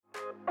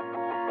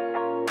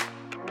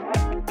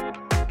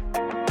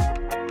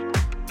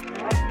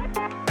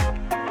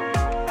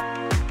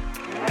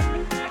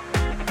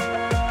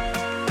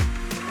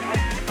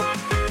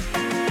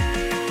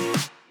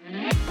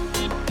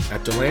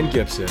At DeLand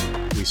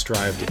Gibson, we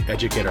strive to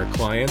educate our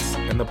clients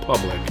and the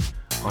public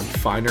on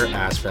finer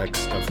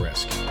aspects of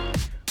risk.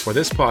 For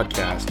this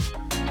podcast,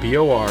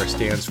 BOR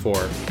stands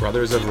for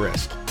Brothers of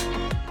Risk.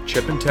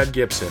 Chip and Ted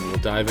Gibson will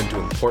dive into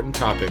important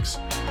topics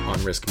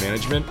on risk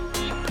management,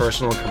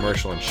 personal and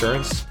commercial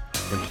insurance,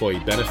 employee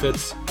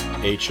benefits,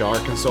 HR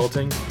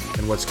consulting,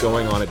 and what's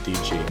going on at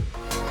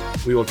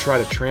DG. We will try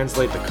to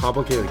translate the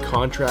complicated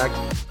contract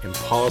and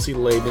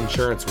policy-laden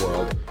insurance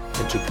world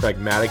into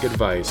pragmatic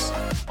advice,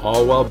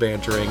 all while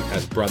bantering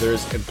as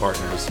brothers and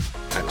partners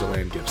at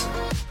DeLand Gibson.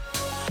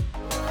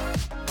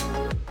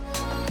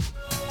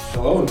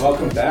 Hello and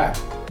welcome back.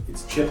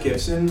 It's Chip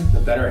Gibson, the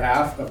better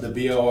half of the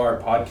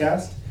BOR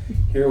podcast,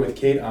 here with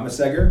Kate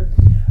Amaseger.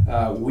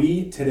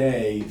 We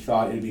today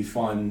thought it'd be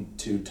fun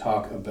to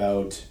talk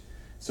about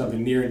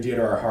something near and dear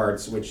to our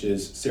hearts, which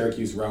is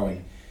Syracuse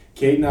rowing.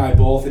 Kate and I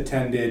both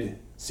attended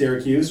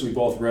Syracuse. We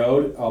both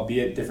rowed,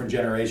 albeit different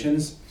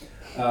generations.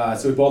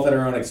 So we both had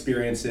our own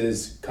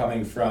experiences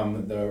coming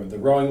from the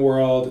rowing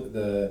world,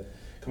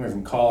 coming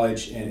from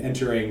college, and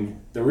entering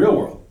the real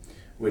world,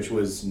 which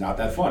was not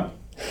that fun.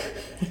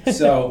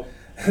 So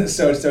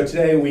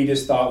today we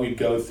just thought we'd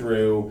go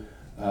through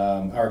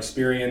our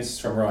experience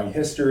from rowing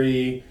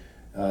history,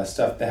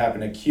 stuff that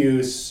happened at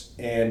Cuse,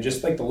 and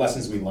just like the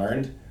lessons we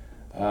learned.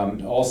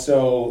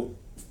 Also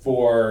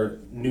for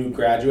new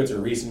graduates or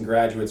recent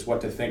graduates,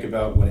 what to think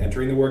about when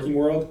entering the working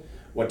world,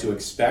 what to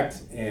expect,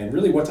 and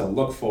really what to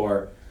look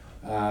for,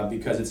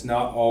 because it's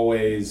not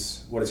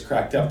always what it's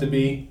cracked up to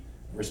be.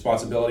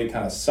 Responsibility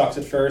kind of sucks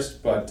at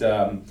first, but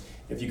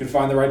if you can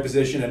find the right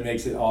position, it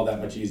makes it all that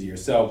much easier.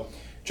 So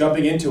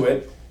jumping into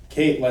it,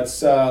 Kate, let's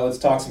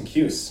talk some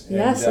Cuse.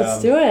 Yes,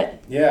 let's do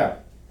it. Yeah.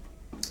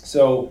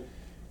 So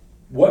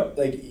we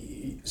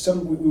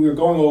were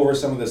going over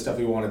some of the stuff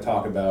we want to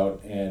talk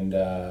about, and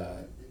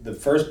the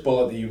first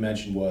bullet that you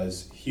mentioned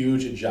was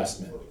huge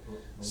adjustment.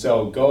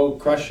 So go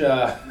crush.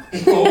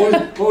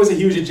 What was a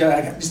huge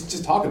adjustment?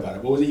 Just talk about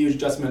it. What was a huge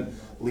adjustment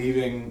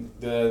leaving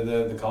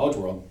the college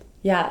world?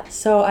 Yeah,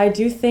 so I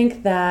do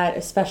think that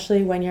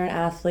especially when you're an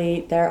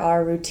athlete, there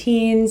are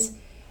routines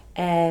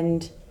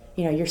and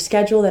your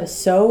schedule that is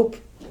so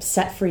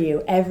set for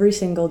you every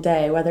single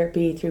day, whether it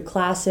be through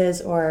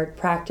classes or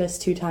practice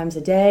 2 times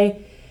a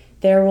day.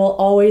 There will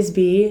always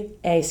be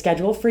a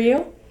schedule for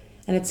you,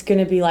 and it's going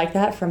to be like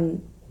that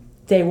from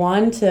day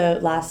one to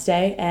last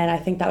day. And I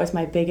think that was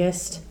my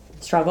biggest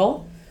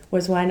struggle,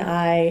 was when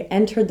I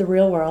entered the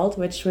real world,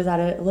 which was at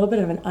a little bit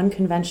of an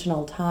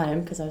unconventional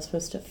time because I was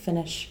supposed to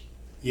finish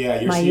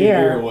your my senior year.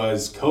 year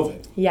was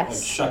COVID. Yes.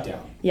 Like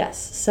shutdown.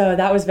 Yes. So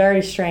that was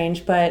very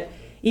strange. But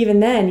even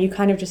then, you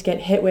kind of just get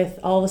hit with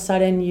all of a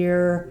sudden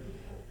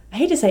I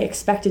hate to say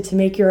expected to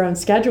make your own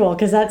schedule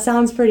because that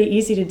sounds pretty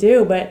easy to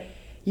do, but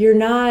you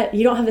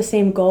don't have the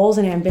same goals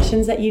and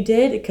ambitions that you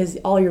did because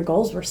all your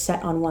goals were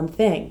set on one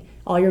thing.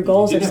 All your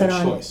goals are set on... You didn't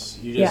have a choice.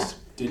 You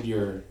just did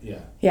your...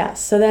 Yeah.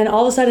 So then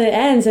all of a sudden it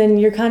ends and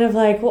you're kind of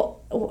like,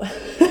 well,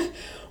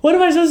 what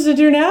am I supposed to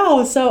do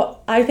now? So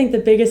I think the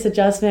biggest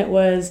adjustment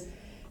was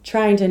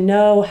trying to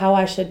know how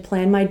I should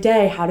plan my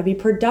day, how to be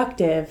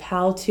productive,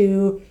 how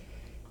to,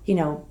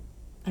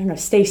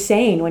 stay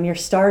sane when you're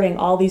starting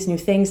all these new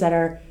things that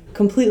are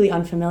completely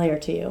unfamiliar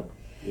to you.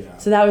 Yeah.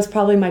 So that was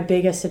probably my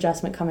biggest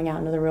adjustment coming out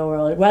into the real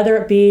world, whether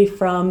it be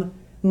from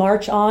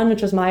March on,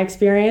 which was my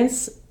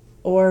experience,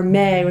 or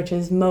May, which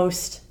is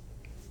most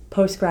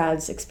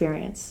post-grad's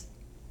experience.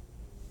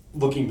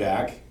 Looking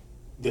back,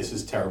 this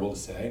is terrible to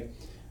say,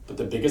 but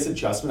the biggest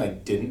adjustment I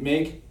didn't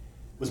make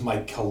was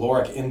my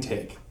caloric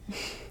intake.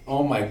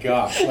 Oh my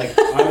gosh. Like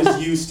I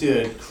was used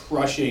to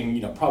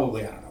crushing,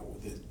 probably,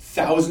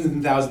 thousands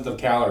and thousands of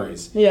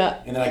calories.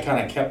 Yeah. And then I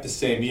kind of kept the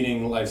same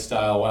eating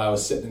lifestyle when I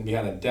was sitting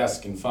behind a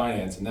desk in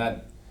finance, and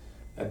that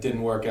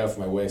didn't work out for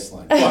my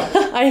waistline. But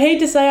I hate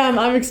to say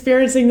I'm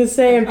experiencing the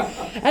same.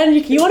 And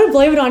you want to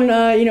blame it on,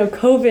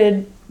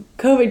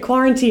 COVID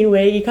quarantine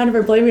weight. You kind of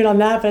are blaming it on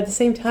that, but at the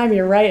same time,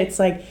 you're right. It's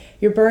like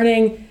you're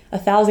burning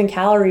 1,000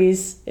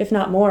 calories, if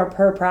not more,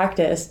 per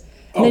practice.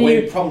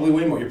 Probably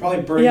way more. You're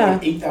probably burning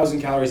like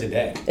 8,000 calories a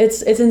day.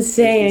 It's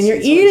insane. And you're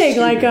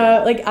eating like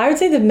I would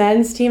say the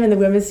men's team and the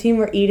women's team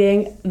were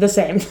eating the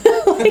same.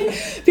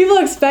 People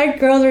expect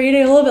girls are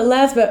eating a little bit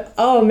less, but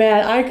oh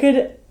man, I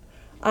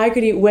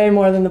could eat way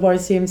more than the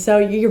boys team. So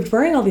you're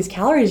burning all these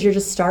calories. You're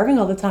just starving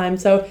all the time.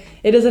 So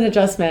it is an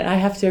adjustment. I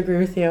have to agree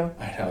with you.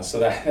 I know. So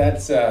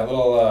that's a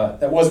little,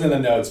 that wasn't in the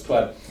notes,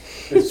 but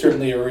it's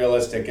certainly a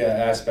realistic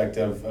aspect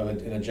of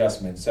an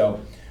adjustment. So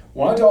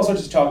wanted to also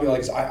just talk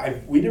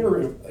about, we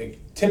never,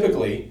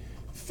 typically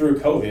through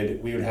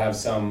COVID, we would have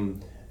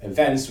some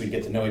events. We'd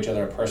get to know each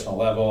other at a personal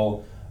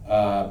level,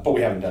 but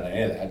we haven't done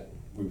any of that.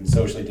 We've been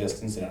socially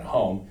distanced and at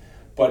home.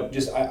 But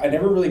just, I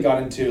never really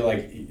got into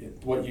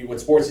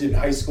what sports you did in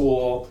high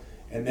school,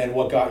 and then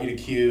what got you to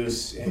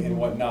Cuse and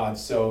whatnot.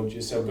 So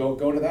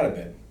go into that a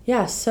bit.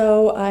 Yeah.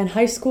 So in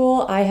high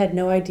school, I had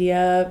no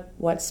idea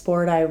what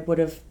sport I would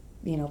have,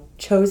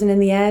 chosen in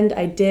the end.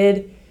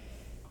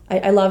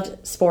 I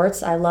loved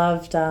sports. I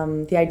loved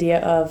the idea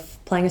of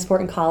playing a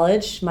sport in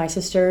college. My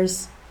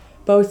sisters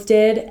both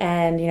did,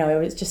 and it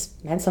was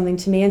just meant something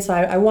to me, and so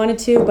I wanted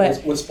to.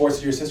 But what sports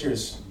did your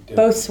sisters do?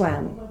 both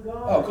swam.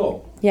 Oh,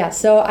 cool. Yeah,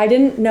 so I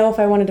didn't know if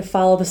I wanted to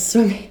follow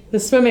the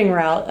swimming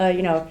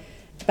route.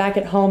 Back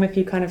at home, if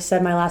you kind of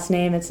said my last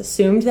name, it's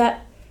assumed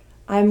that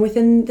I'm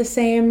within the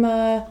same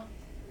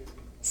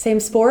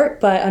sport.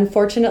 But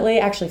fortunately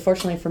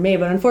for me,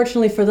 but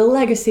unfortunately for the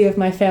legacy of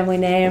my family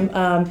name,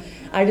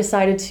 I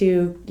decided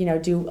to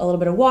do a little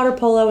bit of water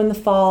polo in the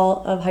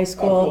fall of high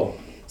school, cool.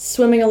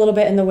 Swimming a little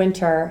bit in the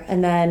winter,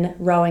 and then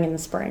rowing in the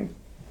spring.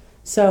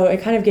 So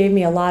it kind of gave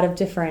me a lot of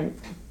different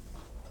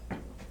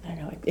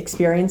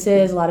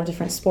experiences, a lot of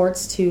different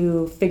sports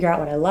to figure out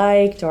what I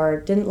liked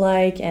or didn't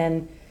like,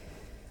 and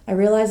I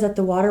realized that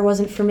the water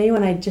wasn't for me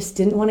when I just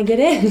didn't want to get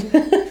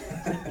in.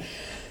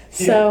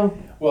 So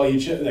well, you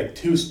chose like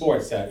two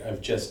sports that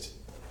have just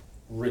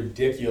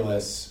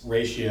ridiculous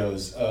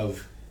ratios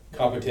of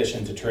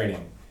competition to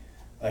training.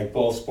 Like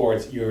both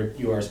sports,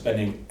 you are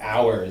spending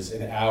hours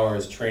and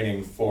hours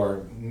training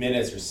for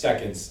minutes or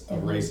seconds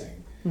of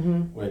racing,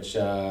 which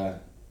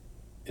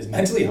is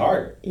mentally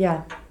hard.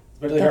 Yeah.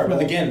 Really hard.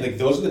 But again, like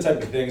those are the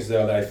type of things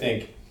though that I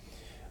think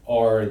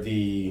are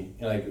the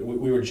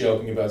we were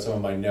joking about some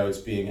of my notes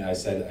being I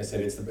said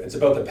it's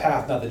about the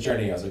path, not the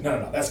journey. I was like,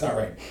 no, that's not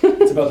right.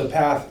 It's about the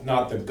path,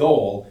 not the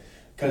goal,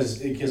 because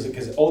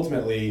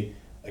ultimately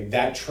like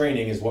that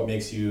training is what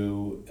makes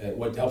you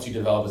what helps you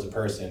develop as a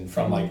person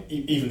from like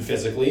even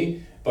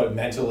physically but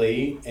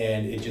mentally,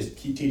 and it just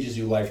teaches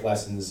you life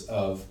lessons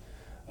of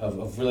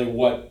really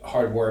what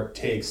hard work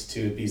takes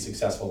to be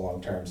successful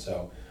long term.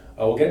 So.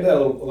 We'll get into that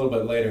a little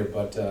bit later,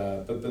 but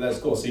that's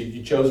cool. So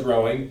you chose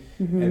rowing,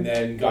 and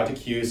then got to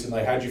Cuse, and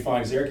how'd you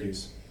find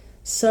Syracuse?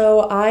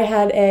 So I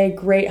had a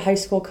great high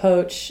school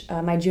coach,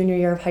 my junior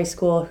year of high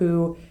school,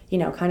 who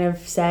kind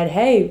of said,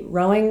 "Hey,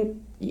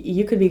 rowing,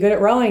 you could be good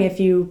at rowing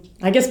if you,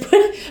 I guess,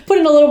 put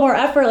in a little more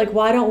effort. Like,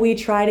 why don't we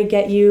try to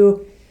get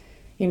you,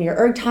 your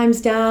erg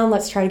times down?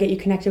 Let's try to get you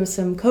connected with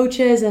some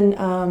coaches." And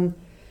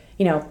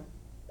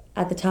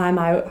at the time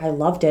I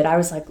loved it. I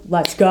was like,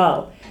 "Let's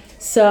go."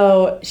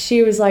 So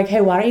she was like,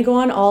 "Hey, why don't you go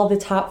on all the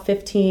top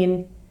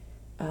 15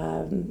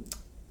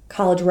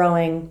 college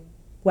rowing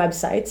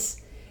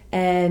websites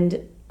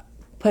and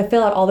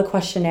fill out all the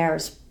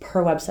questionnaires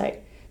per website.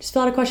 Just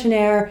fill out a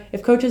questionnaire.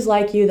 If coaches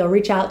like you, they'll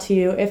reach out to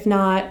you. If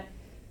not,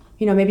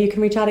 maybe you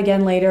can reach out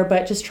again later,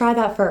 but just try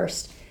that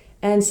first."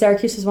 And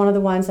Syracuse was one of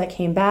the ones that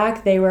came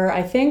back. They were,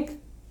 I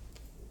think,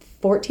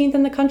 14th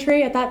in the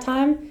country at that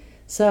time.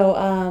 So,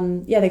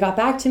 they got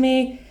back to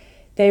me.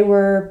 They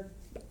were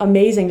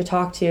amazing to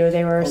talk to.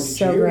 They were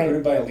so great.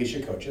 Recruited by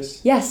Alicia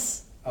Coaches?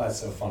 Yes. Oh, that's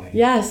so funny.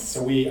 Yes.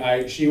 So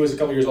she was a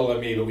couple years older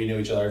than me, but we knew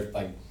each other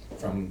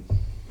from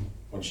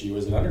when she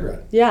was an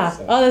undergrad. Yeah.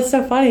 So. Oh, that's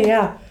so funny.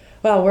 Yeah.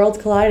 Wow, worlds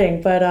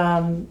colliding. But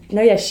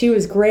she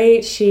was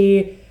great.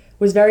 She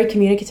was very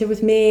communicative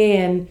with me,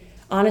 and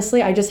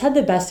honestly, I just had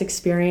the best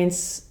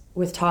experience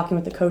with talking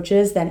with the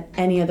coaches than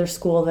any other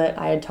school that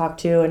I had talked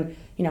to. And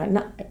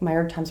my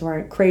erg times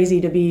weren't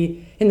crazy to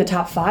be in the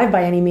top 5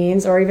 by any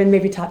means, or even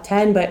maybe top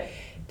 10, but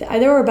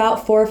there were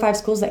about 4 or 5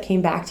 schools that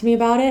came back to me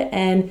about it,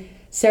 and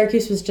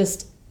Syracuse was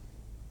just,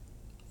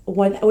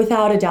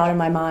 without a doubt in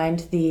my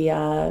mind,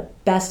 the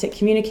best at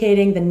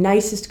communicating, the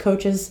nicest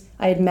coaches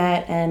I had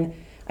met, and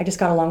I just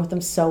got along with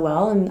them so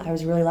well, and I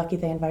was really lucky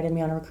they invited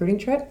me on a recruiting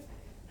trip,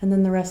 and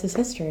then the rest is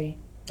history.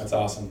 That's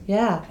awesome.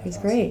 Yeah, it was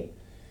great.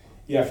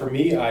 Yeah, for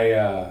me,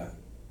 I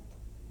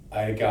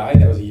had a guy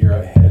that was a year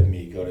ahead of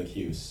me go to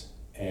Cuse,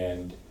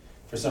 and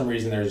for some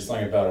reason there was just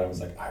something about it. I was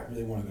like, I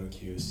really want to go to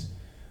Cuse.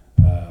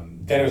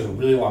 Then it was a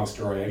really long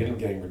story. I ended up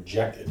getting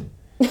rejected.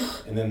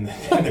 And then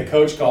the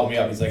coach called me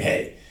up. He's like,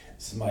 "Hey,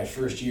 this is my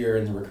first year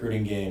in the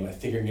recruiting game. I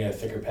think you're going to get a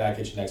thicker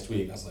package next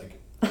week." I was like,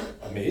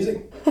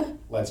 "Amazing.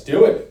 Let's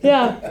do it."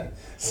 Yeah.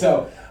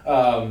 So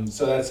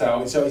that's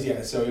how, so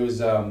it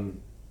was,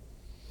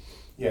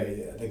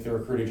 like the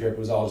recruiting trip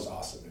was all just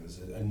awesome. It was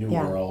a new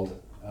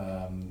world.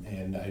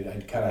 And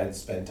I kind of had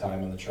spent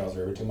time on the Charles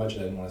River too much. I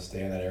didn't want to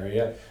stay in that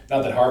area.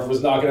 Not that Harvard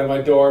was knocking at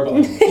my door, but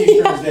the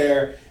teacher was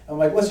there. I'm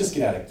like, let's just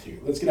get out of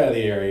Cuse. Let's get out of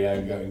the area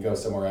and go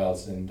somewhere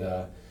else. And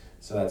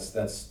so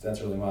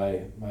that's really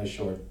my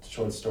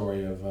short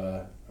story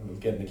of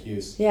getting to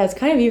Cuse. Yeah, it's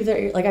kind of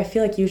either I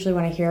feel like usually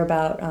when I hear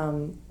about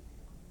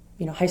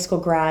high school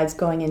grads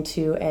going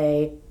into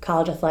a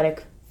college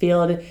athletic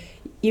field,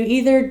 you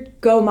either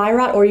go my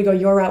route or you go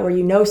your route,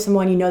 where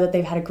someone, that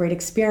they've had a great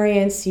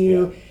experience.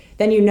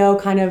 Then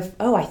kind of,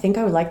 oh, I think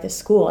I would like this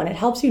school. And it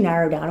helps you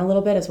narrow down a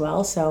little bit as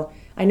well. So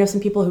I know some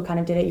people who kind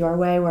of did it your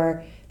way,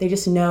 where they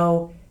just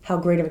know how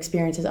great of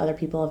experiences other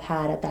people have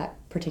had at that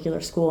particular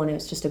school, and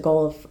it's just a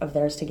goal of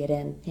theirs to get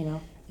in,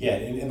 Yeah,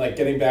 and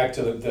getting back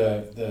to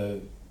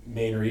the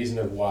main reason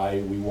of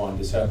why we wanted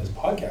to set up this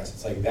podcast,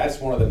 it's that's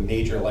one of the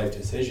major life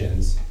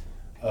decisions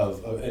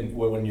and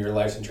when your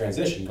life's in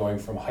transition, going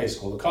from high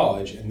school to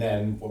college, and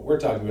then what we're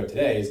talking about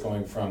today is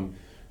going from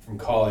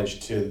college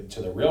to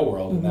the real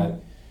world. Mm-hmm.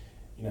 And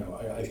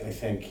that, I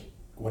think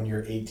when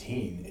you're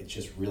 18, it's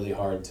just really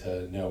hard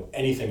to know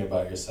anything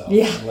about yourself,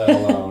 let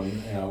alone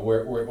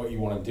what you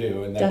want to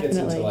do. And that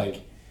Definitely. Gets into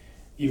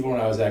even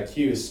when I was at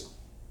Cuse,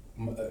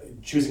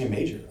 choosing a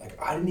major, like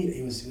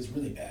it was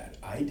really bad.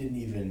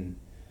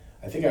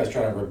 I think I was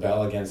trying to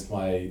rebel against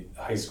my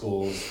high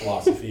school's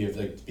philosophy of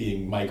like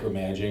being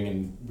micromanaging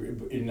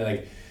and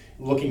like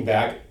looking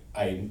back,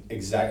 I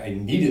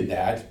needed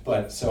that,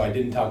 but so I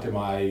didn't talk to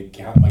my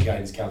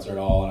guidance counselor at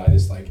all, and I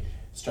just like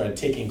started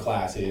taking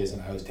classes,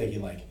 and I was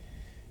taking like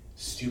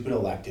stupid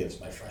electives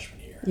my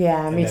freshman year.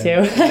 Yeah, me too.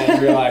 And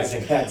then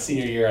realizing that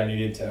senior year I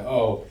needed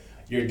to,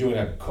 you're doing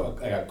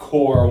a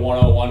core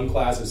 101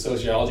 class of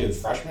sociology with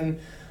freshmen.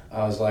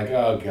 I was like,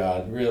 oh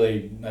God,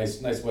 really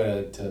nice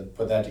way to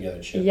put that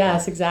together, Chip.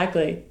 Yes,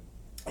 exactly.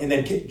 And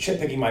then Chip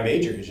picking my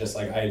major is just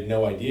like, I had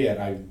no idea.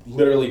 And I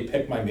literally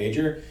picked my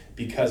major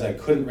because I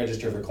couldn't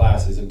register for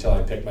classes until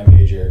I picked my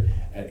major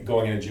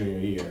going into junior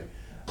year.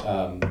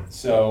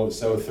 So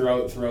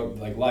throughout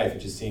like life, it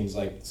just seems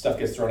like stuff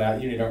gets thrown at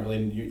you. You don't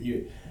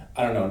really,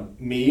 I don't know,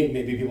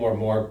 maybe people are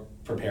more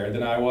prepared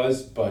than I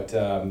was, but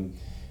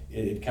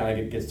it kind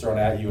of gets thrown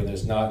at you, and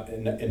there's not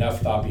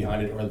enough thought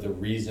behind it, or the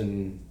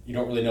reason, you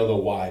don't really know the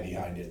why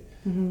behind it.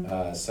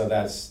 Mm-hmm. So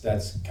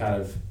that's kind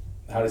of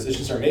how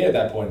decisions are made at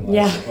that point in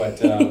life.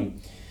 Yeah.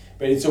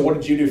 But so what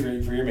did you do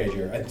for your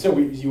major? So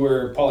you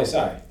were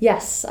poli-sci.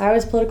 Yes, I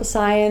was political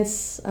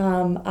science.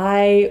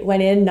 I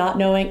went in not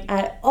knowing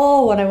at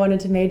all what I wanted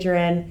to major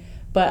in,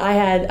 but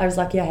I was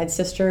lucky I had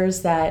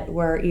sisters that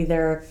were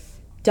either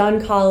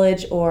done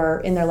college or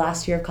in their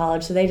last year of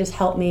college, so they just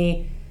helped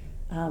me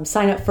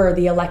sign up for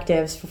the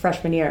electives for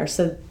freshman year.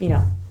 So,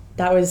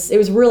 it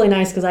was really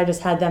nice because I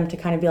just had them to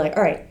kind of be like,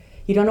 all right,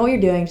 you don't know what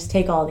you're doing, just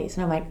take all these.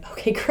 And I'm like,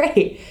 okay,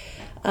 great.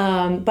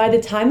 By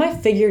the time I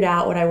figured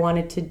out what I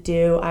wanted to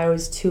do, I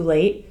was too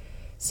late.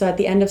 So at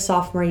the end of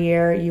sophomore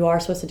year, you are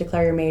supposed to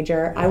declare your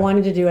major. I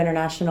wanted to do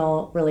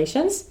international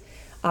relations.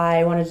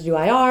 I wanted to do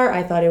IR.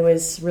 I thought it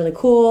was really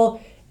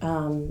cool.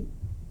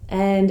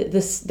 And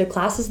the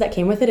classes that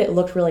came with it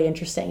looked really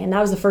interesting. And that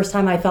was the first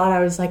time I thought I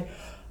was like,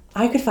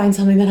 I could find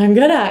something that I'm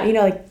good at.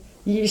 Like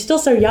you're still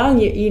so young,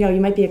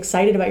 you might be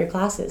excited about your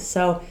classes.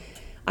 So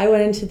I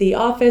went into the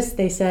office.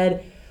 They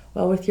said,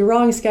 well, with your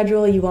rowing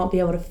schedule, you won't be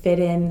able to fit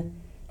in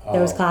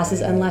those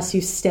classes unless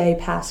you stay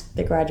past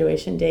the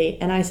graduation date.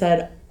 And I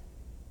said,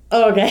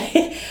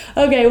 okay,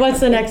 what's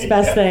the next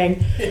best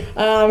thing?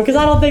 Because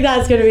I don't think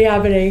that's going to be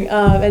happening.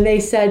 And they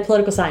said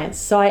political science.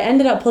 So I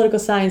ended up political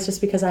science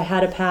just because I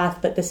had a path,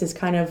 but this is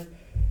kind of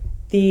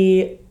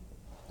the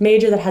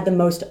major that had the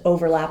most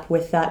overlap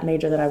with that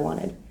major that I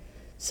wanted.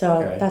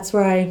 So that's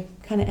where I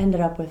kind of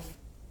ended up with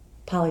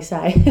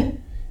poli-sci.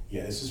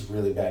 Yeah, this is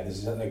really bad. This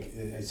is like,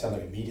 it sounds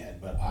like a meathead,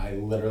 but I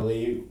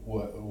literally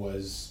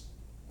was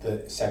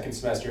the second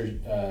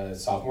semester,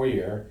 sophomore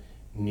year,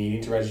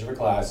 needing to register for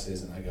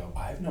classes, and I go,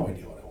 I have no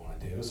idea what I want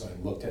to do. So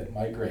I looked at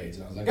my grades,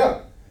 and I was like,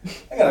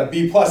 I got a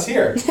B+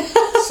 here,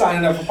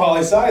 signing up for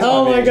poli-sci.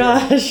 Oh my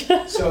gosh!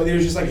 So there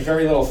was just like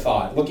very little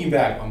thought. Looking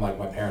back, I'm like,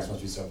 my parents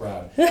must be so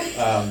proud.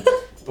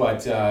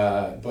 But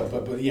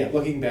yeah,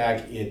 looking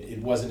back, it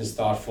wasn't as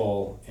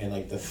thoughtful, and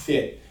like the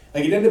fit,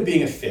 like it ended up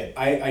being a fit.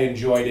 I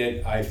enjoyed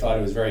it. I thought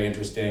it was very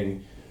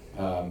interesting,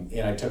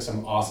 and I took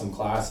some awesome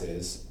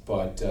classes.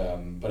 But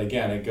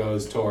again, it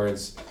goes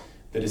towards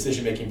the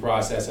decision-making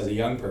process as a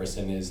young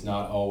person is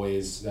not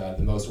always the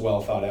most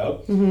well thought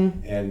out,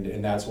 mm-hmm.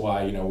 and that's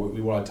why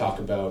we want to talk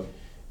about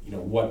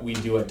what we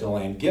do at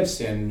DeLand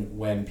Gibson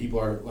when people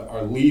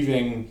are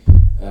leaving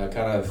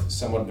kind of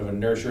somewhat of a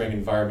nurturing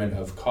environment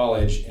of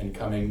college and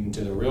coming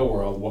into the real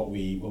world. What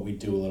we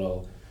do a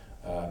little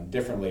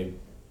differently.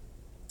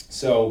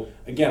 So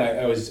again,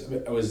 I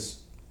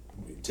was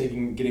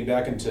getting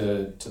back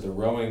into the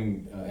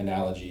rowing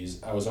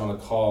analogies. I was on a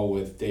call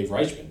with Dave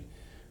Reichman,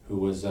 who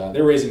was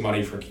they're raising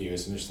money for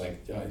Cuse, and just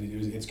like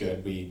it's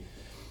good. We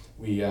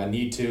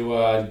need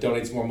to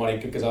donate some more money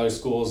because other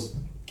schools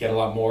get a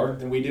lot more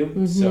than we do.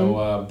 Mm-hmm.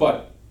 So,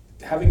 but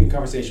having a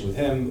conversation with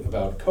him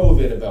about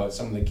COVID, about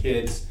some of the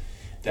kids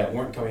that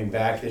weren't coming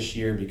back this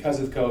year because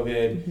of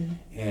COVID, mm-hmm.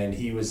 and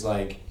he was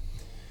like,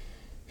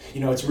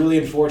 it's really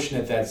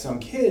unfortunate that some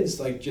kids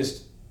like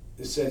just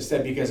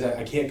said because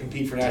I can't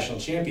compete for national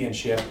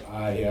championship,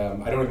 I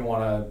don't even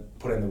want to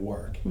put in the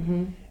work.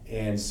 Mm-hmm.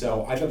 And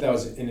so I thought that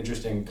was an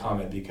interesting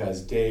comment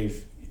because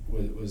Dave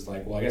was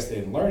like, well, I guess they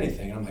didn't learn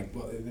anything. And I'm like,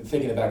 well,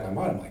 thinking in the back of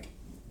my mind, I'm like,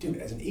 dude,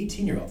 as an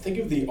 18-year-old, think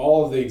of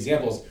all of the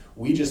examples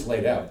we just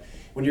laid out.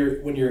 When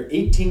you're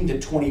 18 to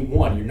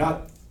 21, you're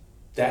not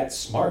that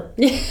smart.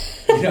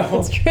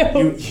 That's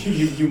true.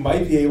 You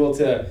might be able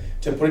to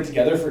put it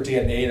together to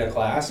get an A in a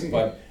class,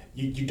 but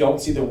you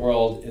don't see the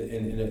world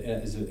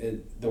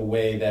in the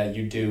way that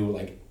you do,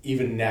 like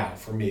even now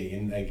for me,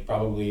 and like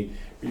probably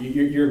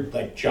you're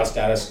like just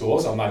out of school,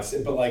 so I'm not,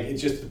 but like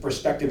it's just the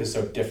perspective is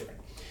so different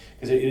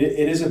because it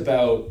is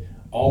about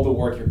all the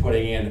work you're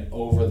putting in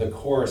over the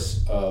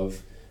course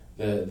of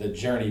the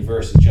journey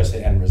versus just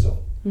the end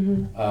result.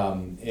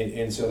 Mm-hmm.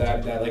 And so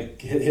that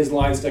like his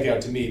line stuck out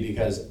to me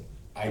because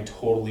I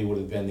totally would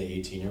have been the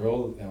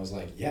 18-year-old, and I was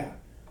like, yeah,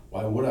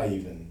 why would I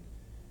even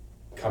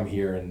come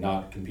here and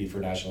not compete for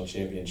a national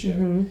championship?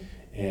 Mm-hmm.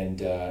 and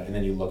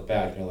then you look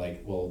back and you're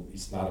like, well,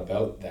 it's not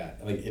about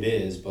that. Like it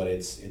is, but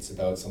it's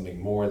about something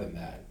more than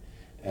that,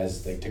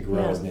 as like to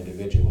grow as an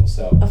individual.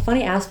 So a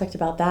funny aspect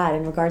about that,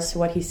 in regards to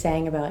what he's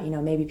saying about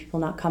maybe people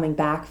not coming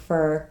back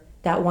for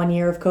that 1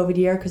 year of COVID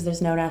year because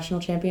there's no national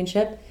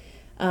championship.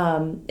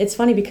 It's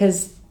funny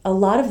because a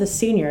lot of the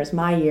seniors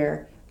my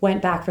year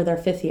went back for their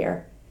 5th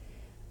year.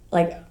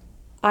 Like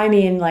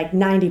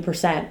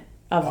 90%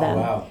 of them.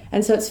 Wow.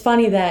 And so it's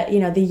funny that,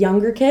 the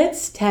younger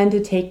kids tend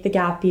to take the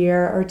gap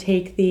year or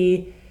take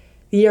the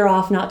year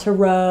off not to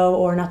row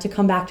or not to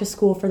come back to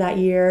school for that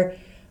year.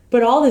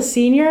 But all the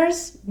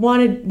seniors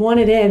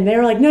wanted in. They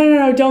were like,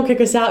 no, don't kick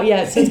us out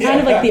yet. So it's kind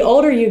of like the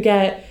older you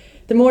get,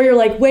 the more you're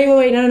like,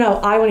 wait, no,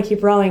 I want to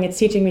keep rowing. It's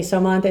teaching me so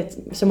much.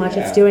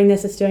 It's doing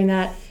this, it's doing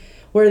that.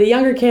 Where the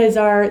younger kids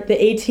are the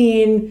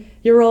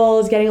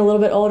 18-year-olds getting a little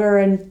bit older,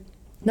 and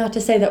not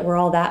to say that we're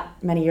all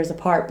that many years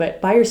apart, but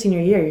by your senior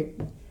year,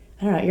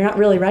 you're not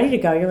really ready to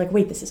go. You're like,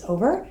 wait, this is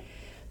over?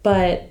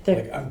 But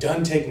I'm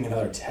done taking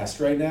another test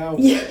right now,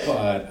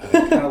 but I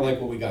kind of like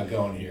what we got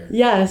going here.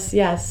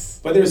 Yes.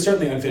 But there's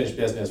certainly unfinished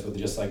business with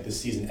just like the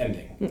season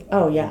ending.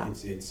 Oh, yeah.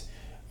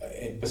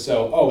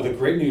 The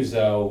great news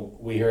though,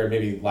 we heard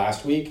maybe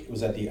last week,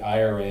 was that the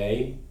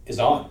IRA is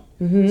on.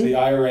 Mm-hmm. So the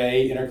IRA,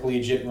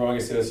 Intercollegiate Rowing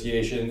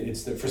Association,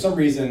 for some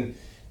reason,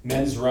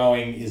 men's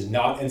rowing is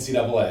not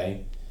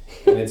NCAA,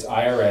 and it's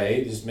IRA.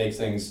 It just makes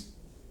things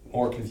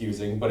more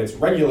confusing, but it's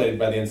regulated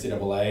by the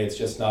NCAA. It's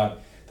just not,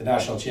 the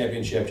national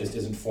championship just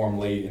isn't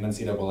formally an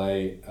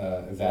NCAA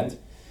event.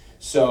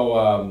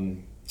 So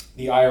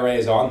the IRA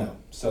is on though.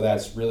 So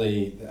that's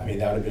really, that would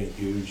have been a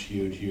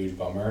huge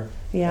bummer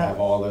to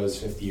have all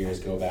those 50 years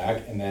go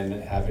back and then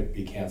have it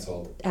be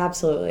canceled.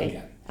 Absolutely.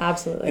 Again.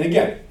 Absolutely. And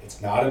again,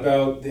 it's not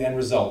about the end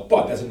result,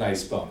 but that's a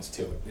nice bonus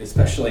to it,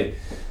 especially,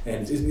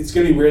 and it's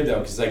going to be weird though,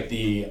 because like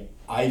the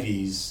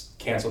Ivies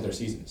canceled their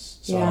seasons,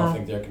 so I don't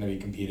think they're going to be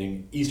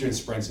competing. Eastern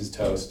Sprints is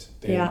toast.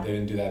 They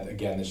didn't do that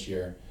again this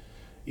year.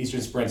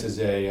 Eastern Sprints is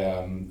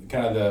a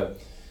kind of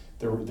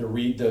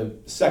the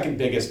second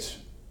biggest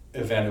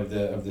event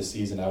of the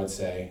season, I would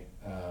say,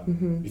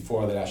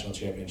 before the national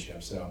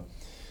championship. So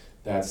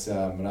that's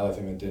another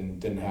thing that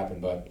didn't happen.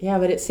 But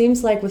it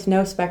seems like with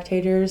no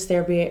spectators,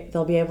 they'll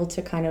be able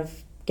to kind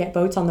of get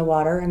boats on the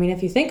water. I mean,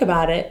 if you think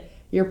about it,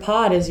 your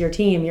pod is your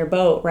team, your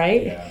boat,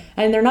 right? Yeah.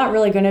 And they're not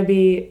really going to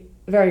be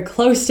very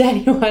close to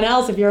anyone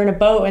else if you're in a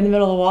boat in the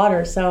middle of the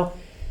water. So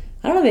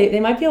I don't know, they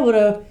might be able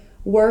to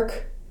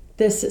work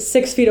this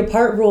 6 feet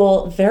apart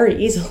rule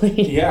very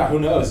easily. Yeah, who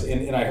knows?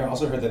 And I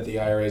also heard that the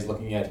IRA is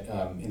looking at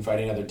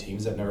inviting other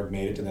teams that have never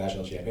made it to the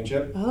national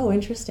championship. Oh,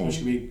 interesting. Which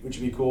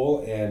would be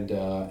cool. And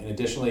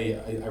additionally,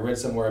 I read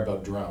somewhere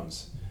about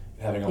drones,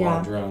 having a lot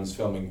of drones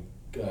filming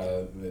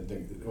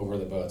over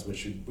the boats, which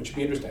should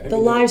be interesting. The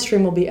live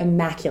stream will be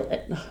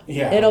immaculate.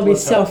 Yeah, it'll be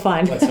so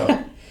fun. Let's hope.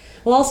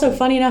 Well, also,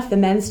 funny enough, the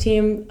men's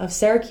team of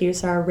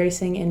Syracuse are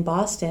racing in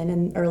Boston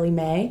in early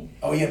May.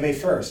 Oh yeah, May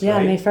 1st. Yeah,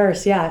 right? May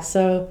 1st. Yeah,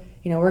 so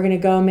we're going to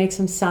go and make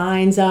some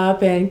signs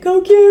up and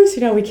go Cuse.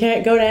 We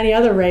can't go to any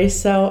other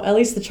race. So at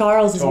least the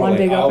Charles is one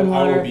big open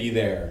water. I will be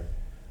there.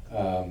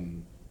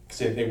 Because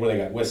they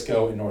got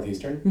Wisco in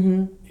Northeastern.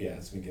 Mm-hmm. Yeah,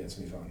 it's going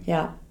to be fun.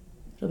 Yeah,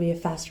 it'll be a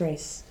fast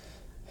race.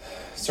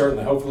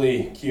 Certainly.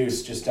 Hopefully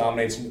Cuse just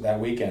dominates that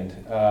weekend.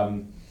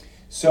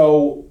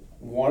 So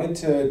wanted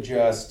to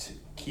just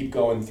keep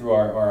going through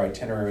our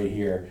itinerary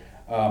here.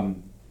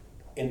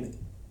 In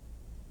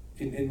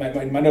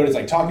my note is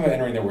like talking about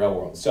entering the real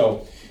world.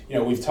 So,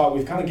 we've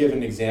kind of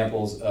given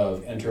examples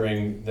of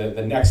entering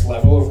the next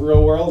level of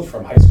real world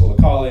from high school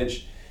to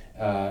college,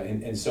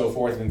 and so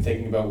forth, and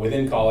thinking about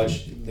within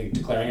college, like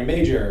declaring a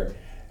major,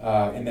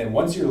 and then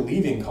once you're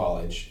leaving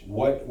college,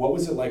 what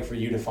was it like for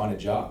you to find a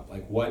job?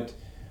 Like what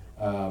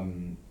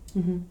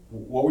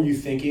were you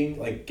thinking?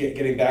 Like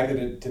getting back to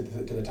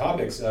the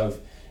topics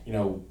of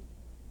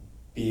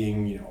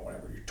being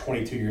whatever, you're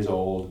 22 years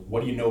old.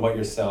 What do you know about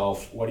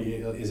yourself?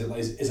 Is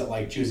it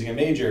like choosing a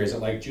major? Is it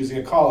like choosing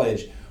a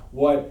college?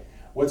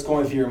 What's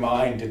going through your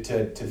mind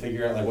to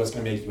figure out like what's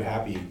going to make you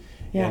happy?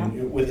 Yeah.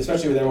 And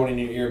especially with everyone in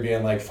your ear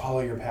being like,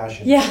 follow your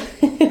passion. Yeah.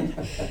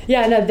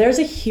 Yeah. No, there's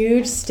a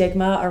huge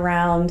stigma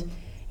around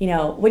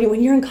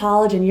when you're in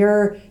college and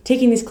you're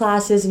taking these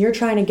classes and you're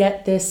trying to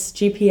get this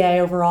GPA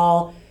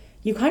overall,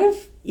 you kind of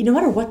no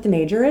matter what the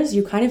major is,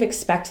 you kind of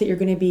expect that you're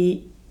going to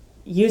be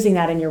using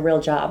that in your real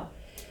job.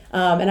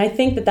 And I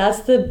think that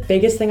that's the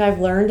biggest thing I've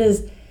learned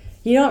is,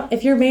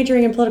 if you're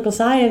majoring in political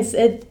science,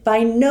 it by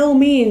no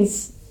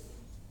means,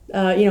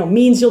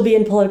 means you'll be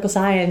in political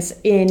science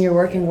in your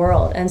working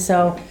world. And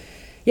so,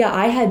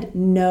 I had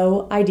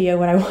no idea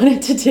what I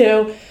wanted to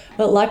do.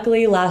 But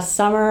luckily last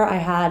summer I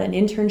had an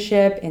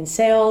internship in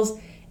sales.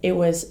 It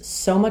was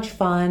so much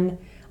fun.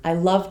 I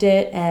loved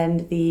it.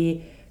 And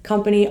the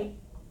company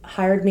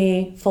hired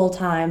me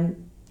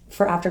full-time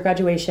for after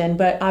graduation.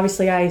 But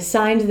obviously I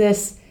signed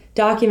this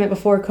document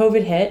before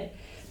COVID hit.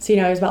 So,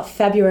 it was about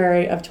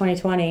February of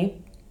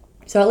 2020.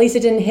 So at least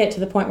it didn't hit to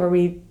the point where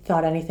we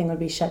thought anything would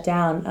be shut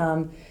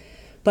down.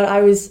 But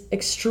I was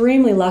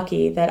extremely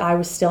lucky that I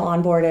was still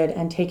onboarded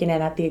and taken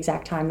in at the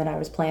exact time that I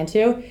was planned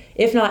to.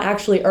 If not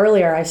actually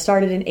earlier, I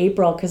started in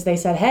April because they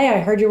said, hey, I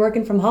heard you're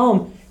working from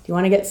home. Do you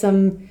want to get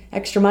some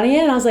extra money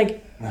in? And I was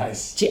like,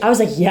 nice. Gee, I was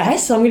like,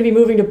 yes, I'm going to be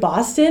moving to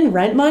Boston.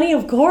 Rent money,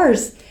 of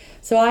course.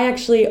 So I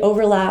actually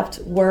overlapped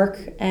work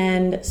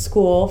and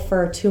school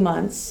for 2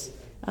 months.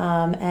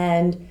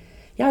 And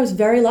yeah, I was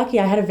very lucky.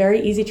 I had a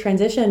very easy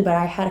transition, but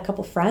I had a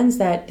couple friends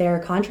that their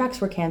contracts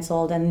were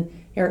canceled. And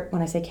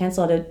when I say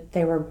canceled,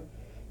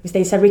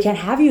 they said, we can't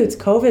have you. It's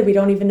COVID. We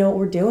don't even know what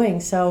we're doing.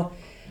 So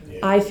yeah.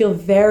 I feel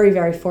very,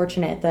 very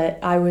fortunate that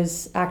I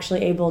was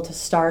actually able to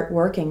start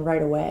working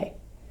right away.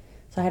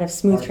 So I had a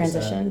smooth 100%.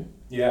 Transition.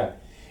 Yeah.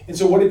 And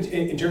so what,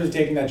 in terms of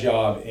taking that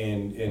job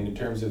and in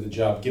terms of the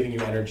job giving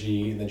you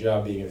energy and the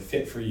job being a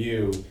fit for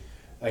you,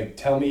 like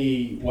tell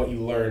me what you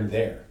learned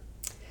there.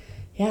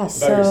 Yeah.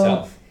 About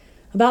yourself.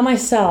 About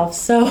myself.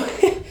 So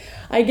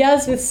I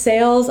guess with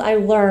sales, I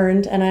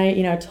learned, and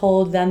I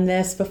told them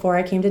this before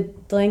I came to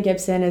Dillian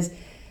Gibson, is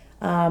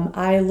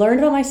I learned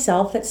about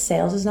myself that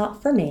sales is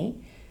not for me.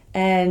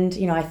 And,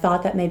 I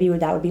thought that maybe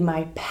that would be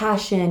my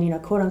passion,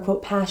 quote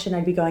unquote passion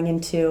I'd be going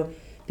into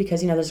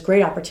because, there's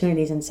great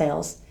opportunities in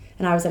sales.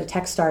 And I was at a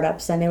tech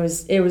startups and it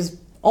was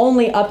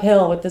only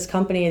uphill with this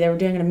company. They were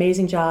doing an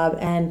amazing job.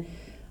 And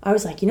I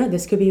was like,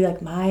 this could be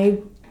like my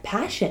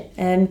passion.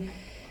 And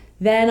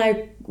then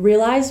I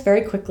realized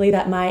very quickly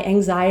that my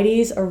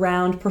anxieties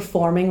around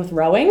performing with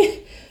rowing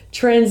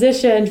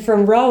transitioned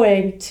from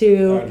rowing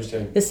to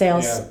the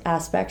sales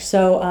aspect.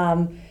 So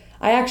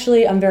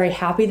I'm very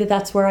happy that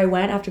that's where I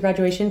went after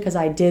graduation because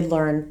I did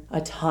learn a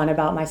ton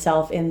about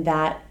myself in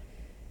that,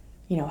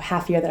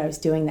 half year that I was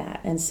doing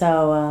that. And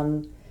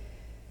so,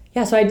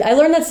 so I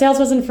learned that sales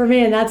wasn't for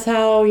me, and that's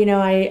how,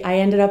 I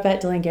ended up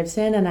at Dillian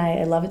Gibson, and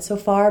I love it so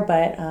far.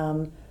 But,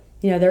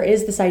 there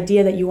is this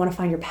idea that you want to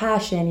find your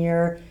passion.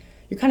 You're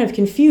kind of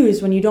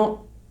confused when you don't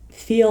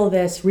feel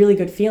this really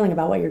good feeling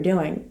about what you're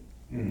doing.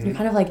 Mm-hmm. You're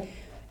kind of like,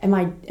 am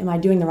I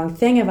doing the wrong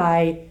thing? Have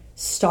I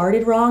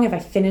started wrong? Have I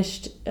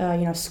finished,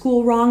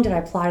 school wrong? Did I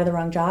apply to the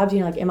wrong jobs?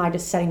 Am I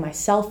just setting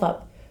myself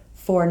up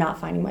for not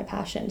finding my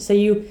passion?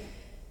 So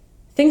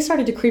things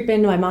started to creep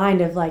into my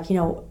mind of like,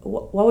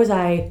 what was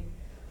I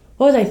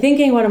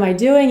thinking? What am I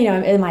doing?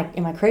 Am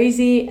I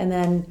crazy? And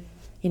then,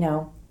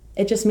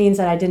 it just means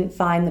that I didn't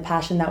find the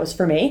passion that was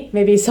for me.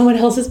 Maybe someone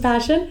else's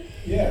passion.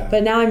 Yeah.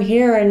 But now I'm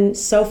here, and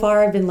so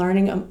far I've been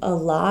learning a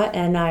lot,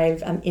 and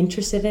I'm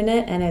interested in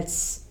it, and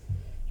it's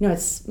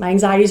my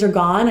anxieties are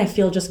gone. I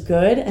feel just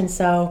good, and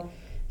so,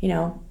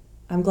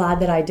 I'm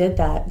glad that I did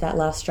that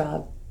last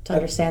job to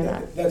understand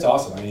that. That's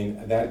awesome. I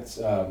mean, that's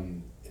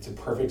it's a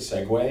perfect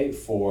segue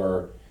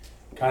for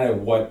kind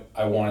of what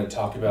I want to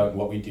talk about and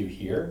what we do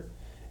here.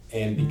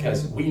 And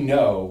because we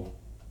know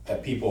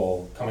that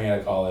people coming out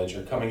of college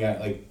or coming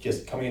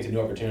into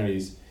new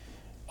opportunities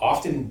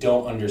often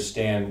don't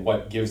understand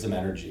what gives them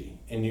energy.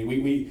 And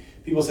we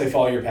people say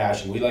follow your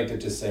passion. We like to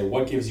just say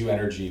what gives you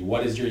energy,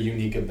 what is your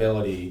unique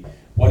ability,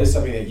 what is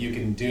something that you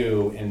can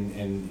do,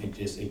 and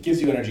it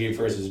gives you energy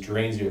versus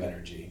drains you of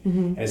energy. Mm-hmm.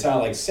 And it's not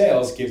like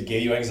sales gave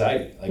you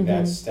anxiety. Like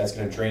mm-hmm. that's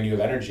going to drain you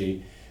of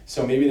energy.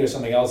 So maybe there's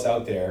something else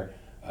out there.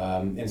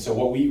 And so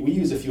what we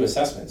use a few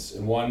assessments,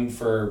 and one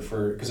for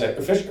because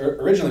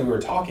originally we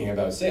were talking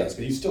about sales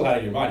because you still had it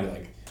in your mind. You're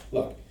like,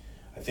 look,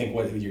 I think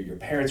what your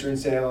parents are in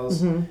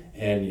sales, mm-hmm.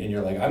 and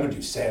you're like, I'm gonna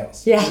do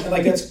sales. Yeah, and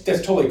like that's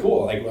totally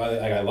cool. Like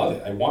I love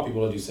it. I want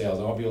people to do sales.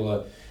 I want people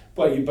to,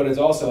 but it's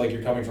also like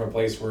you're coming from a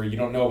place where you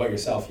don't know about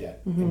yourself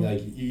yet. Mm-hmm. And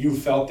like you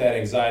felt that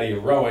anxiety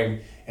of rowing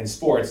and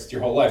sports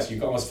your whole life, so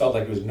you almost felt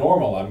like it was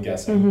normal. I'm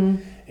guessing.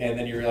 Mm-hmm. And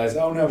then you realize,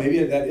 oh no,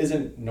 maybe that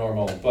isn't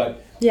normal.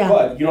 But you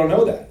don't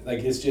know that.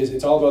 Like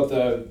it's all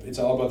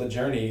about the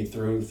journey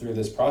through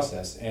this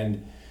process.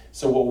 And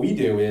so what we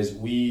do is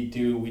we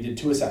did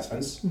 2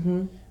 assessments.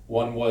 Mm-hmm.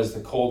 One was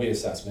the Kolbe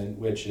assessment,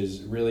 which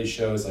really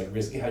shows like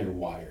basically how you're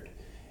wired.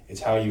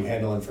 It's how you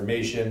handle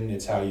information.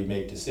 It's how you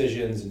make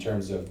decisions in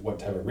terms of what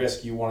type of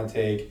risk you want to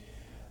take.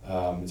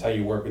 It's how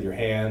you work with your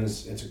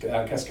hands. It's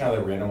I guess kind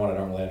of the random one. I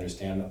don't really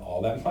understand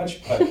all that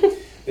much, but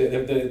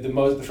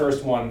the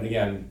first one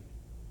again.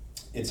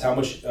 It's how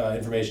much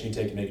information you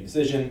take to make a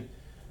decision,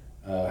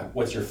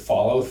 what's your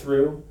follow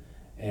through,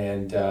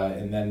 and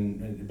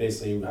then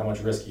basically how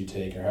much risk you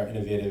take or how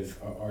innovative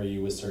are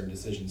you with certain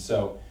decisions.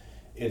 So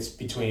it's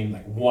between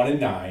like 1 and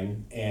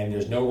 9, and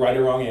there's no right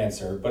or wrong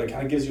answer, but it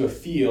kind of gives you a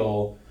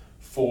feel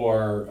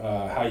for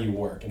how you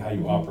work and how you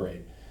mm-hmm.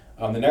 operate.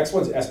 The next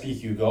one's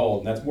SPQ Gold,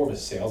 and that's more of a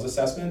sales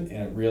assessment,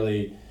 and it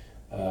really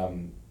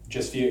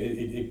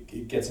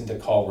it gets into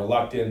call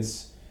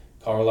reluctance.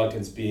 Call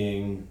reluctance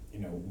being,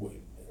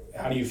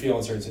 how do you feel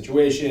in certain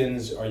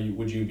situations? How do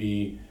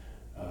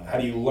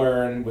you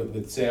learn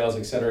with sales,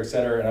 et cetera, et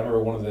cetera? And I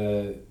remember one of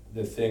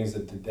the things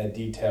that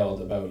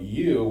detailed about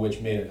you,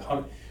 which made it,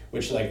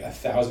 which like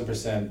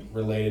 1,000%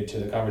 related to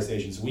the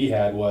conversations we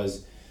had,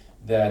 was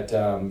that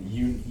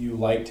you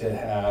like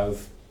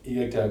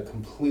to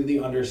completely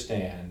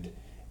understand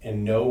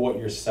and know what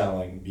you're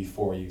selling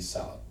before you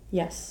sell it.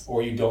 Yes.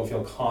 Or you don't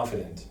feel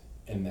confident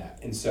in that.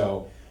 And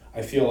so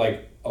I feel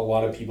like a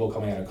lot of people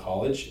coming out of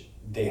college,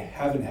 they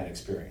haven't had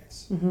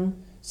experience.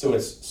 So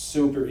it's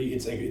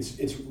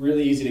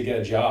really easy to get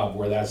a job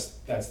where that's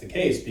the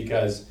case,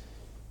 because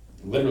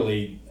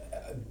literally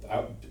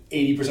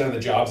 80% of the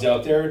jobs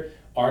out there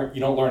you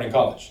don't learn in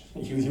college.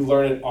 You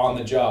learn it on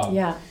the job.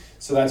 Yeah.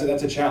 So that's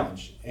a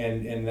challenge,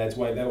 and that's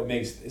why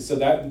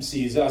that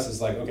sees us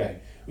as like, okay,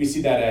 we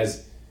see that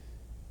as,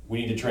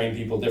 we need to train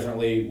people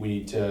differently. We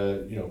need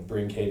to,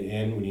 bring Kate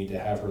in. We need to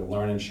have her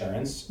learn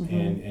insurance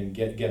and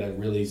get a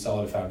really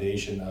solid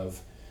foundation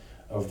of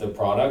the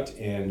product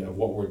and of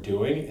what we're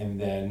doing, and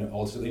then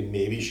ultimately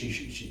maybe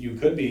you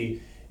could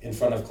be in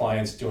front of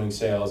clients doing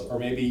sales, or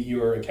maybe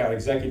you're account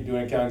executive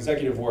doing account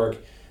executive work,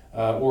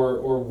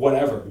 or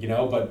whatever,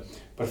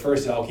 But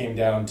first, it all came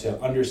down to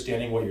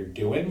understanding what you're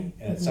doing,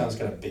 and it sounds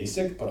kind of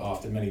basic, but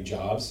often many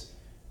jobs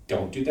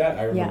don't do that.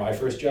 I remember my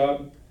first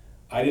job,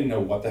 I didn't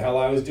know what the hell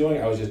I was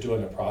doing. I was just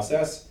doing a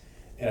process,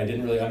 and I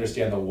didn't really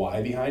understand the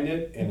why behind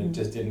it, and it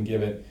just didn't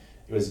give it.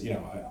 It was,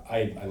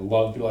 I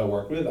loved people I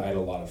worked with. I had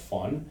a lot of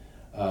fun,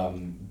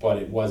 but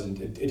it wasn't.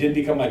 It didn't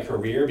become my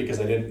career because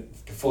I didn't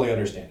fully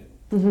understand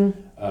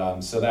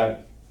it. So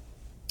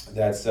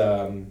that's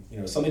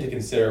something to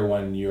consider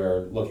when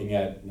you're looking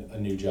at a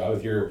new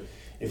job.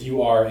 If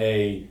you are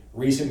a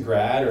recent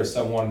grad or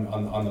someone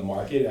on the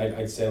market,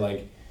 I'd say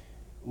like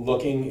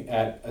looking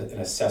at an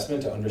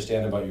assessment to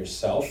understand about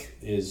yourself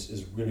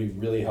is really,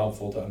 really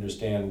helpful to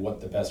understand what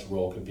the best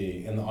role could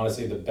be. And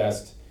honestly, the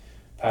best,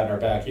 pat on our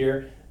back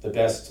here, the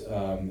best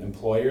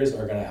employers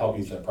are going to help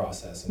you through that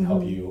process and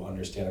help you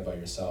understand about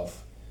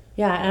yourself.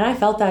 Yeah, and I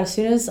felt that as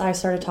soon as I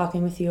started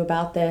talking with you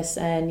about this,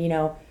 and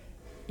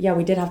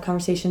we did have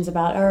conversations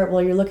about, all right, well,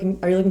 are you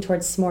looking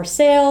towards more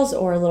sales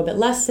or a little bit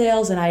less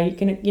sales? And I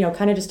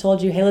kind of just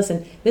told you, hey,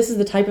 listen, this is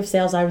the type of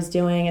sales I was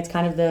doing. It's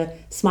kind of the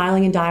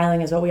smiling and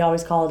dialing is what we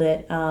always called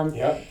it.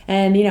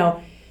 And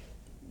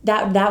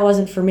that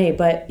wasn't for me,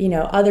 but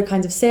other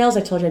kinds of sales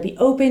I told you I'd be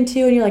open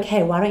to, and you're like,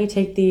 hey, why don't you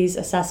take these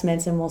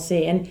assessments and we'll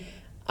see. And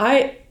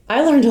I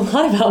learned a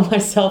lot about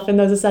myself in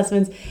those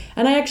assessments,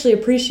 and I actually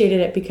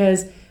appreciated it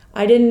because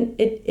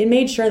it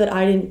made sure that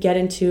I didn't get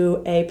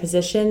into a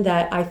position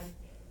that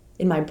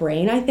in my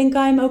brain I think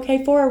I'm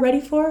okay for or ready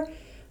for,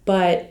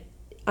 but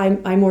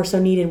I more so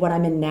needed what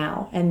I'm in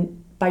now.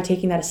 And by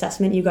taking that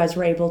assessment, you guys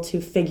were able to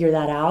figure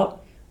that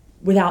out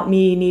without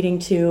me needing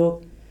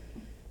to,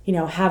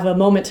 have a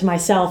moment to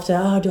myself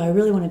to, do I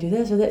really want to do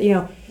this or that?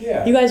 You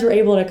guys were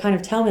able to kind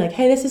of tell me like,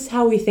 hey, this is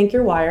how we think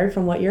you're wired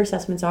from what your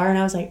assessments are. And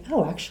I was like,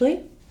 oh,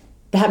 actually,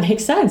 that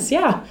makes sense.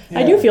 Yeah,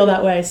 I do feel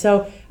that way.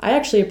 So I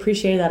actually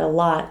appreciated that a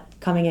lot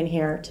coming in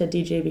here to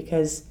DG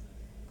because,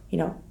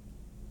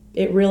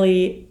 it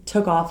really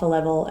took off a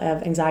level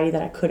of anxiety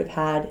that I could have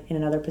had in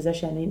another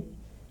position.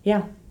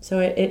 And so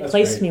it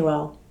placed me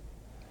well.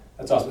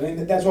 That's awesome.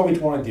 And that's why we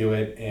want to do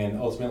it. And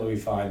ultimately we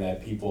find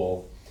that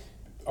people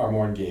are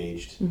more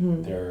engaged.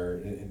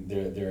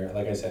 They're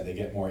like I said, they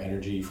get more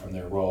energy from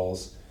their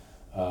roles.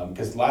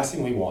 Because the last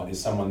thing we want is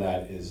someone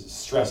that is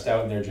stressed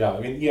out in their job.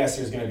 I mean, yes,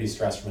 there's going to be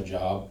stress from a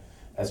job.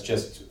 That's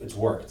just, it's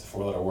work. It's a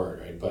four-letter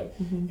word, right? But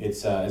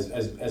it's as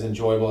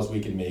enjoyable as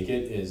we can make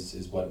it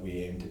is what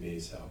we aim to be.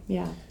 So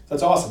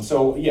that's awesome.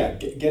 So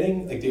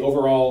getting like the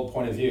overall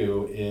point of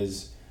view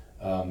is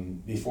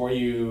before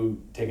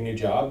you take a new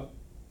job,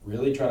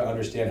 really try to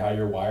understand how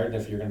you're wired and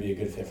if you're going to be a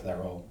good fit for that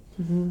role.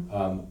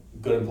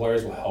 Good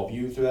employers will help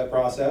you through that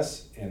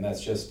process, and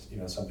that's just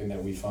something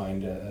that we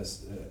find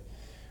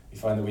we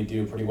find that we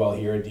do pretty well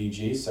here at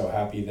DG, so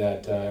happy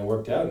that it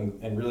worked out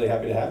and really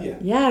happy to have you.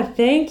 Yeah,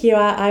 thank you.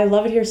 I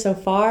love it here so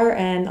far,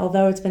 and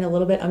although it's been a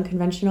little bit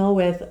unconventional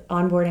with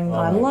onboarding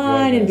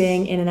online and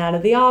being in and out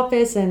of the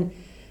office, and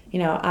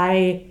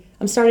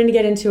I'm starting to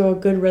get into a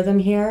good rhythm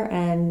here,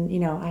 and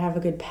I have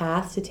a good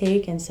path to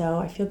take, and so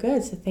I feel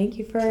good. So thank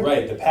you for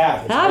the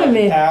path. It's having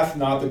me. The path,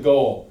 not the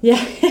goal.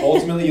 Yeah.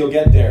 Ultimately, you'll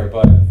get there,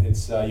 but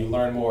it's you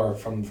learn more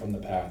from the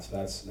path. So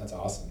that's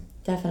awesome.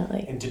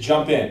 Definitely. And to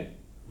jump in.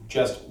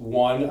 Just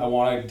one, I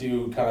want to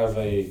do kind of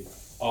a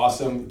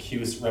awesome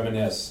Cuse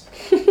reminisce.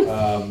 Give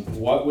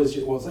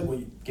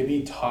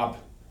me top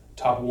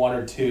one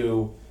or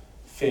two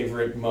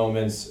favorite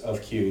moments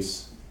of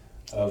Cuse,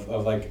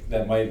 of like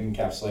that might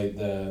encapsulate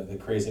the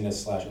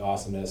craziness /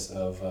 awesomeness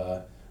of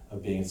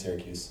being in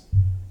Syracuse.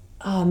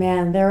 Oh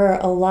man, there were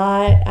a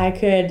lot. I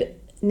could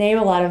name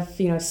a lot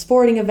of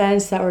sporting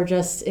events that were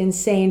just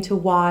insane to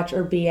watch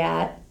or be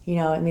at.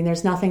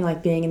 There's nothing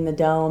like being in the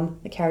dome,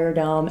 the Carrier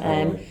Dome,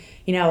 and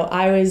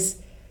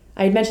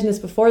I had mentioned this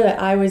before that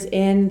I was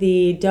in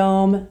the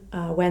dome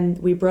when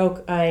we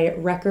broke a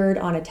record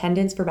on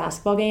attendance for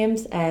basketball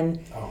games. And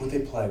who'd they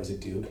play? Was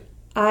it Duke?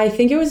 I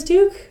think it was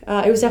Duke.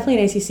 It was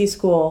definitely an ACC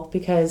school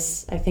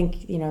because I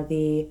think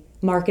the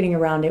marketing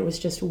around it was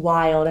just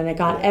wild and it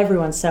got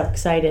everyone so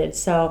excited.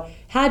 So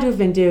had to have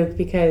been Duke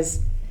because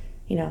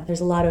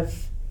there's a lot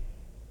of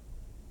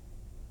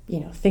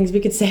things we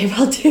could say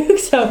about Duke.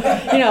 So,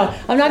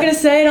 I'm not going to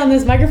say it on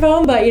this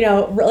microphone, but,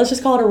 let's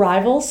just call it a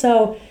rival.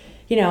 So,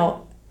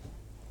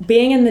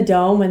 being in the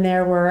dome when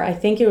there were, I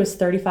think it was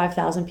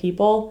 35,000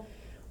 people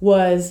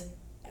was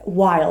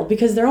wild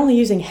because they're only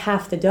using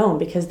half the dome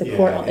because the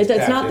court,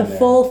 it's not the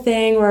full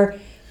thing where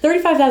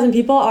 35,000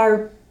 people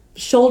are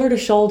shoulder to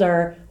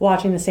shoulder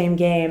watching the same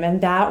game,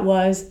 and that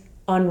was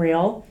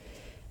unreal.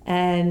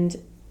 And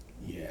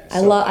I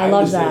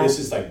love that. This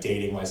is like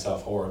dating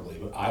myself horribly,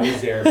 but I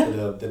was there for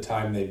the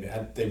time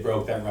they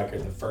broke that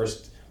record. It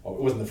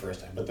wasn't the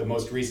first time, but the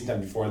most recent time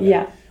before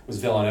that was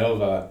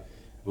Villanova,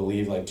 I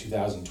believe, like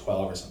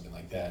 2012 or something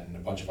like that. And a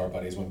bunch of our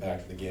buddies went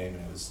back to the game,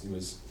 and it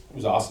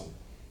was awesome.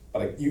 But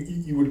like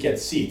you would get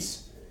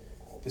seats.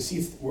 The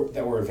seats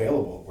that were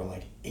available were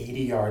like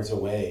 80 yards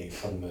away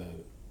from the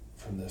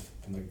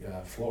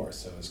floor.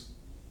 So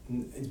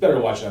it's better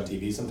to watch it on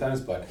TV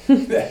sometimes. But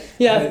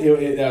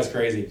that was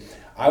crazy.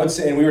 I would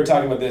say, and we were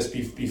talking about this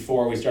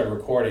before we started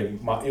recording.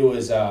 It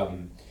was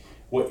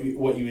what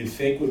you would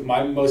think was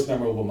my most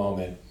memorable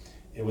moment.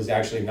 It was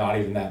actually not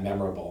even that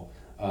memorable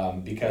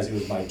because it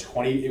was my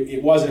 20.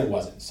 It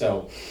wasn't.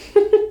 So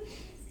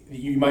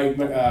you might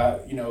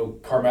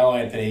Carmelo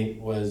Anthony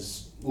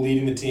was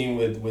leading the team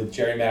with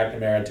Jerry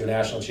McNamara to a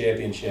national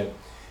championship,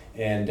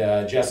 and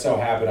just so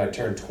happened I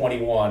turned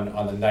 21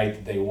 on the night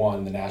that they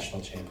won the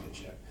national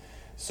championship.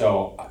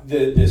 So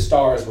the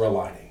stars were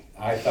aligning.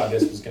 I thought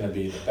this was going to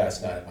be the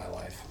best night of my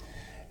life.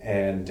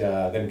 And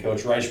then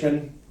Coach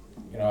Reichman,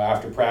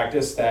 after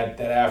practice that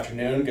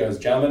afternoon goes,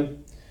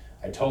 "Gentlemen,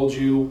 I told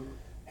you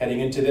heading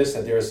into this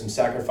that there are some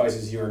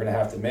sacrifices you were going to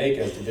have to make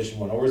as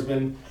Division I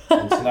oarsmen,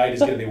 and tonight is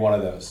going to be one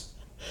of those.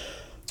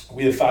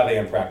 We have 5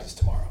 a.m. practice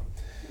tomorrow."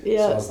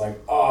 Yeah. So I was like,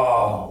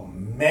 oh,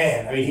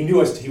 man. I mean, he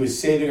knew he was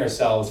saving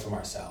ourselves from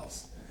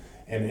ourselves.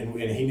 And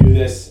he knew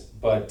this,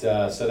 but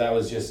so that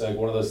was just like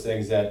one of those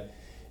things that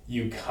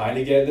you kind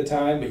of get at the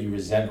time, but you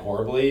resent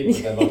horribly.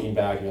 But then looking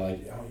back, you're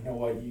like, oh, you know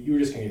what? You were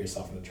just going to get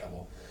yourself into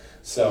trouble.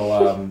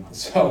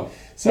 So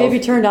maybe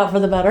turned out for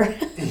the better.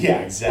 Yeah,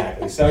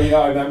 exactly. So,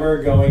 I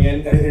remember going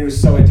in, and it was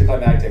so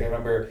anticlimactic. I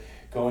remember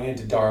going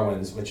into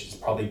Darwin's, which is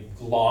probably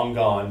long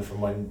gone from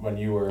when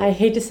you were... I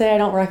hate to say I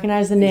don't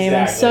recognize the name.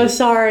 Exactly. I'm so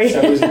sorry.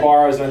 So it was a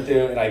bar I went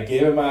to, and I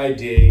gave him my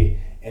ID,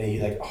 and he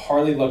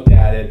hardly looked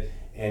at it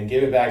and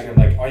gave it back to him.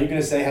 Like, are you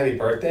going to say happy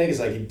birthday?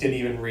 Because he didn't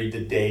even read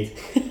the date.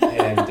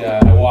 And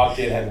I walked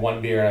in, had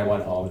one beer, and I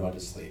went home and went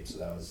to sleep. So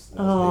that was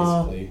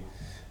basically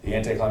the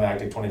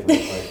anticlimactic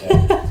 21st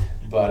birthday.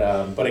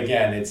 But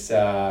again, it's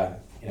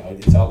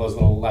it's all those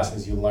little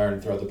lessons you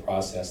learn throughout the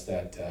process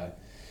that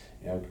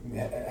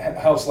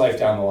helps life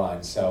down the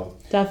line. So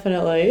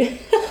definitely.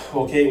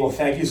 Well, Kate,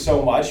 thank you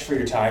so much for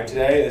your time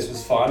today. This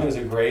was fun. It was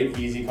a great,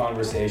 easy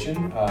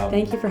conversation.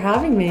 Thank you for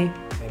having me.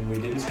 And we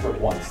didn't script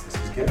once. This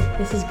is good.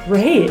 This is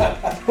great.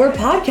 We're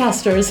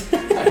podcasters.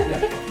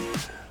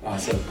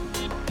 Awesome.